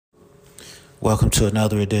Welcome to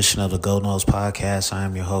another edition of the Go Nose Podcast. I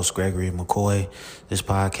am your host, Gregory McCoy. This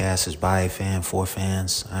podcast is by a fan for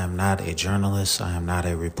fans. I am not a journalist. I am not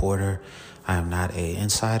a reporter. I am not an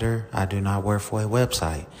insider. I do not work for a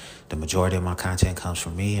website. The majority of my content comes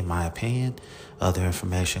from me, in my opinion. Other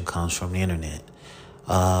information comes from the internet.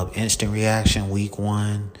 Instant reaction, week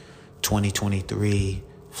 1, 2023,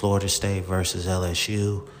 Florida State versus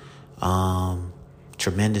LSU.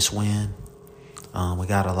 Tremendous win. We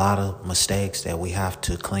got a lot of mistakes that we have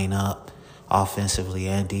to clean up offensively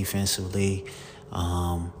and defensively.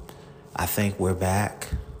 I think we're back.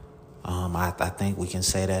 I think we can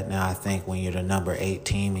say that now. I think when you're the number 8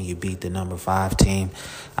 team and you beat the number 5 team,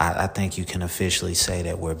 I think you can officially say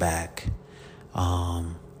that we're back. I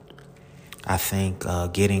think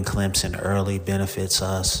getting Clemson early benefits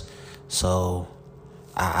us. So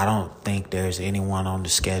I don't think there's anyone on the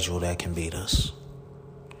schedule that can beat us.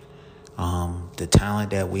 The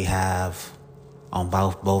talent that we have on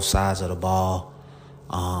both sides of the ball,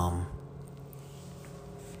 I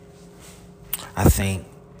think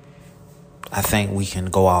we can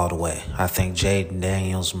go all the way. I think Jaden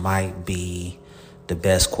Daniels might be the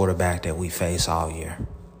best quarterback that we face all year.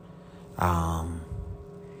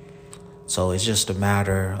 So it's just a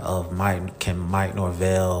matter of can Mike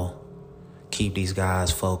Norvell keep these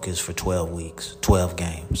guys focused for 12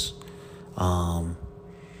 games.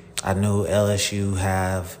 I know LSU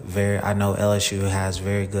has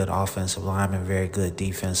very good offensive linemen, very good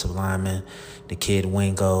defensive linemen. The kid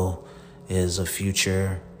Wingo is a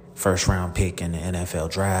future first-round pick in the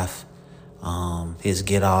NFL draft. His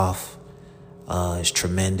get-off is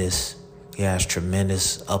tremendous. He has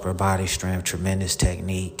tremendous upper body strength, tremendous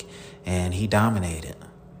technique, and he dominated.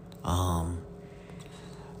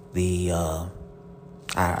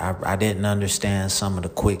 I didn't understand some of the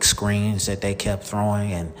quick screens that they kept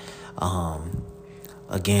throwing. And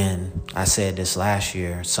again, I said this last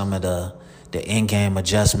year, some of the in-game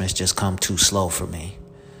adjustments just come too slow for me.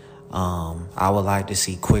 I would like to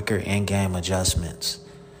see quicker in-game adjustments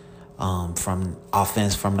from the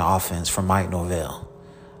offense from Mike Norvell.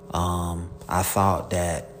 I thought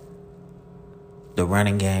that the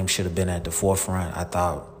running game should have been at the forefront. I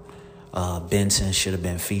thought Benson should have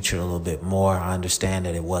been featured a little bit more. I understand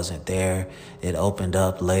that it wasn't there. It opened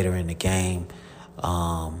up later in the game.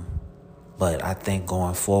 But I think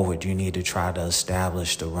going forward, you need to try to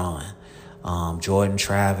establish the run. Jordan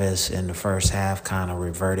Travis in the first half kind of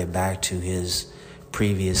reverted back to his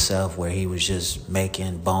previous self where he was just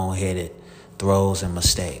making boneheaded throws and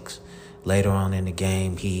mistakes. Later on in the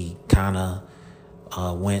game, he kind of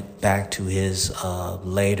went back to his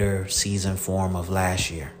later season form of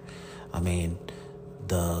last year. I mean,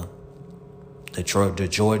 the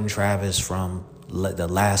Jordan Travis from the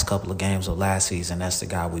last couple of games of last season, that's the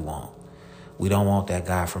guy we want. We don't want that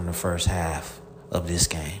guy from the first half of this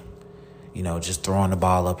game. Just throwing the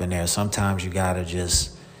ball up in there. Sometimes you got to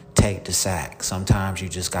just take the sack. Sometimes you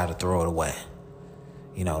just got to throw it away.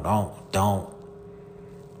 Don't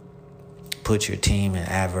put your team in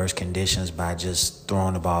adverse conditions by just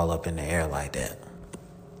throwing the ball up in the air like that.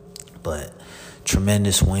 But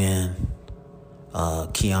tremendous win.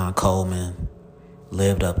 Keon Coleman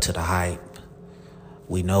lived up to the hype.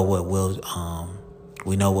 We know what Wilson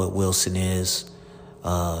is.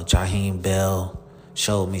 Jaheim Bell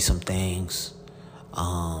showed me some things.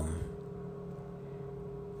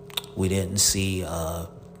 We didn't see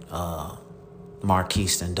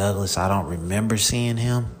Marqueston Douglas. I don't remember seeing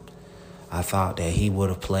him. I thought that he would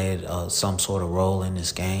have played some sort of role in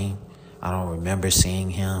this game. I don't remember seeing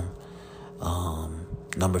him.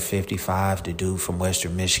 Number 55, the dude from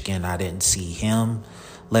Western Michigan, I didn't see him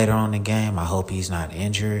later on in the game. I hope he's not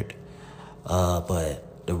injured. But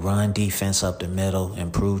the run defense up the middle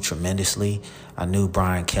improved tremendously. I knew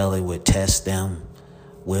Brian Kelly would test them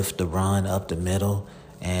with the run up the middle,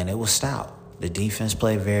 and it was stout. The defense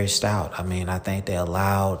played very stout. I mean, I think they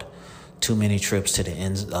allowed too many trips to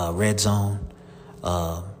the red zone.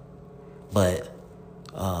 But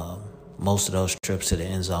most of those trips to the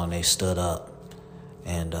end zone, they stood up.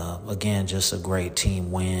 And again, just a great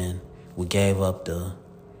team win. We gave up the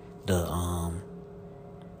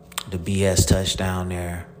BS touchdown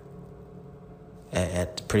there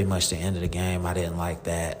at pretty much the end of the game. I didn't like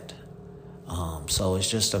that. So it's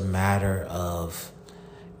just a matter of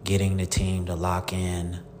getting the team to lock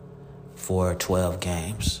in for 12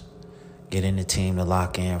 games. Getting the team to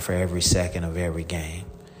lock in for every second of every game.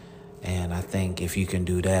 And I think if you can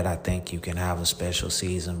do that, I think you can have a special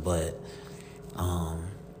season. But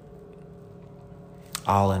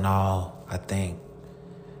all in all, I think,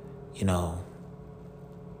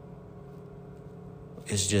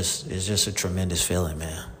 it's just a tremendous feeling,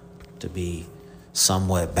 man. to be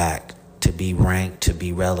somewhat back, to be ranked, to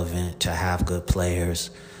be relevant, to have good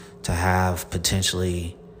players, to have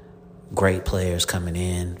potentially great players coming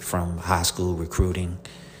in from high school recruiting.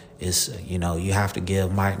 You have to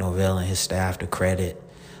give Mike Norvell and his staff the credit.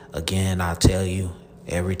 Again, I'll tell you,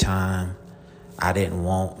 every time I didn't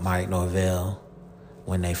want Mike Norvell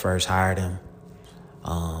when they first hired him.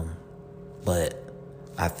 But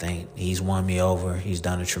I think he's won me over. He's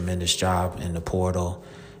done a tremendous job in the portal.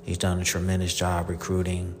 He's done a tremendous job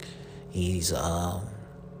recruiting. He's got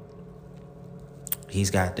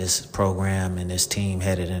this program and this team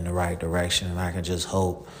headed in the right direction. And I can just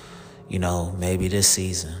hope, maybe this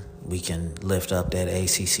season we can lift up that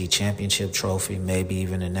ACC championship trophy, maybe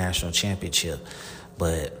even a national championship.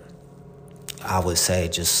 But I would say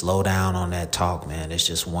just slow down on that talk, man. It's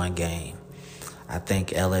just one game. I think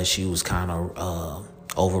LSU was kind of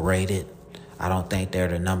overrated. I don't think they're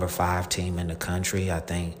the number 5 team in the country. I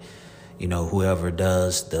think, whoever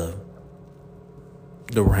does the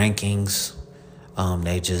rankings,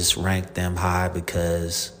 they just rank them high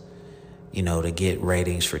because, to get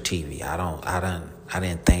ratings for TV. I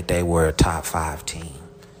didn't think they were a top 5 team,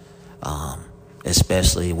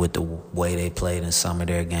 especially with the way they played in some of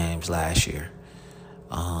their games last year.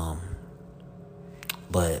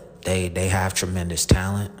 But they have tremendous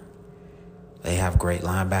talent. They have great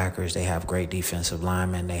linebackers. They have great defensive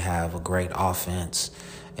linemen. They have a great offense.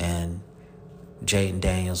 And Jaden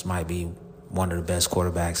Daniels might be one of the best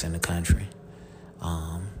quarterbacks in the country.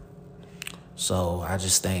 So I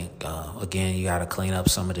just think, again, you got to clean up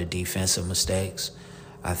some of the defensive mistakes.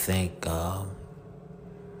 I think, as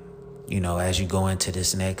you go into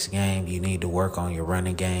this next game, you need to work on your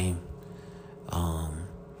running game.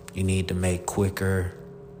 You need to make quicker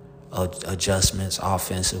adjustments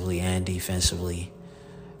offensively and defensively.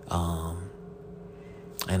 And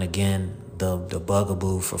again, the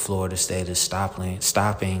bugaboo for Florida State is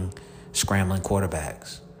stopping scrambling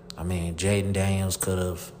quarterbacks. I mean, Jaden Daniels could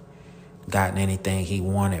have gotten anything he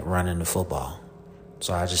wanted running the football.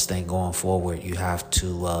 So I just think going forward, you have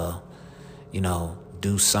to,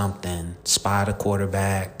 do something, spy the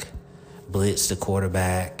quarterback, blitz the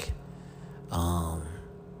quarterback,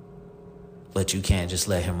 but you can't just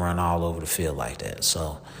let him run all over the field like that.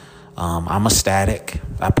 So I'm ecstatic.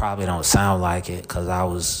 I probably don't sound like it because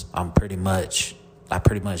I pretty much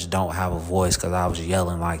don't have a voice because I was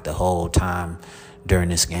yelling like the whole time during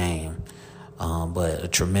this game. But a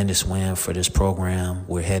tremendous win for this program.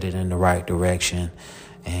 We're headed in the right direction,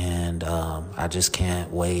 and I just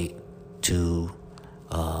can't wait to,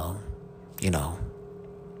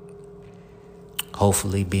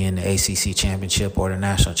 hopefully be in the ACC championship or the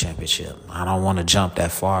national championship. I don't want to jump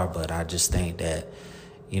that far, but I just think that,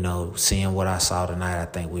 seeing what I saw tonight, I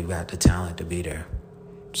think we've got the talent to be there.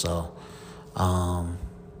 So, on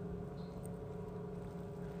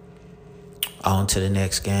to the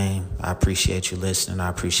next game. I appreciate you listening. I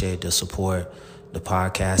appreciate the support. The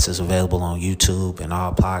podcast is available on YouTube and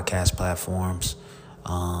all podcast platforms.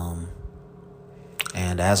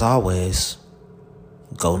 And as always,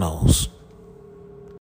 go Noles.